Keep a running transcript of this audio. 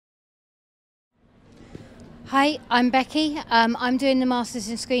Hi, I'm Becky. I'm doing the Masters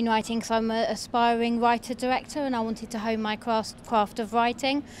in Screenwriting because I'm an aspiring writer-director and I wanted to hone my craft of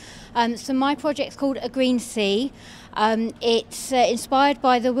writing. So my project's called A Green Sea. It's inspired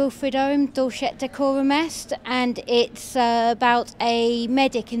by the Wilfred Owen Dulcet Decorum Est, and it's about a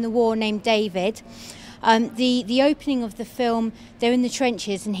medic in the war named David. The opening of the film, they're in the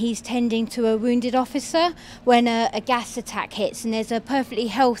trenches and he's tending to a wounded officer when a gas attack hits, and there's a perfectly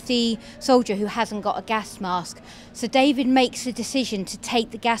healthy soldier who hasn't got a gas mask. So David makes a decision to take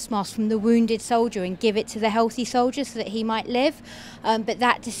the gas mask from the wounded soldier and give it to the healthy soldier so that he might live, but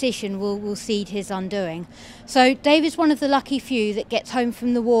that decision will see his undoing. So David's one of the lucky few that gets home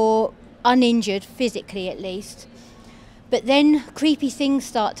from the war uninjured, physically at least. But then creepy things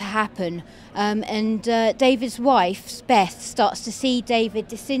start to happen, and David's wife, Beth, starts to see David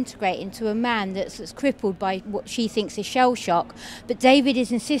disintegrate into a man that's crippled by what she thinks is shell shock. But David is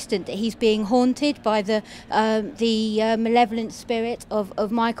insistent that he's being haunted by the malevolent spirit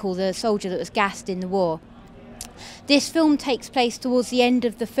of Michael, the soldier that was gassed in the war. This film takes place towards the end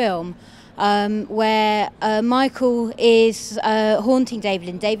of the film, where Michael is haunting David,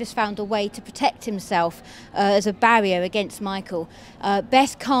 and David's found a way to protect himself as a barrier against Michael.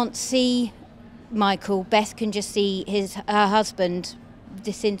 Beth can't see Michael. Beth can just see her husband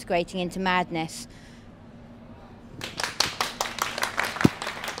disintegrating into madness.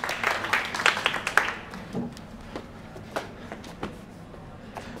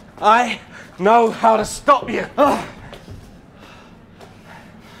 I know how to stop you.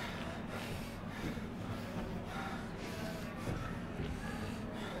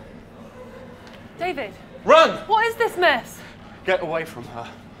 David! Run! What is this mess? Get away from her.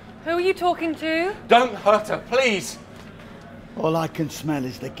 Who are you talking to? Don't hurt her, please. All I can smell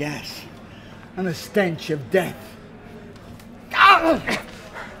is the gas and a stench of death.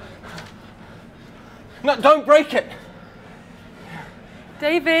 No, don't break it.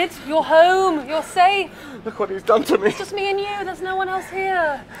 David, you're home. You're safe. Look what he's done to me. It's just me and you. There's no one else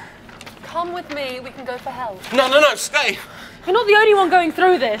here. Come with me. We can go for help. No, stay. You're not the only one going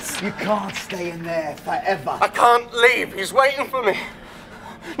through this. You can't stay in there forever. I can't leave. He's waiting for me.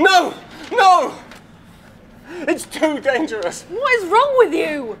 No! No! It's too dangerous. What is wrong with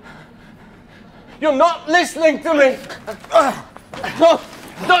you? You're not listening to me. No!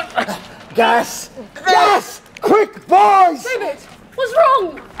 Gas! Gas! Quick, boys! David, what's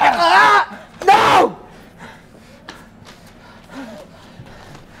wrong? No!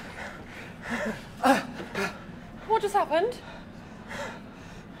 What just happened?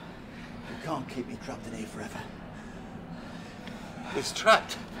 You can't keep me trapped in here forever. He's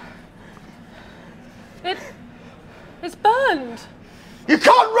trapped. It's burned. You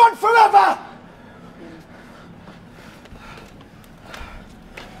can't run forever!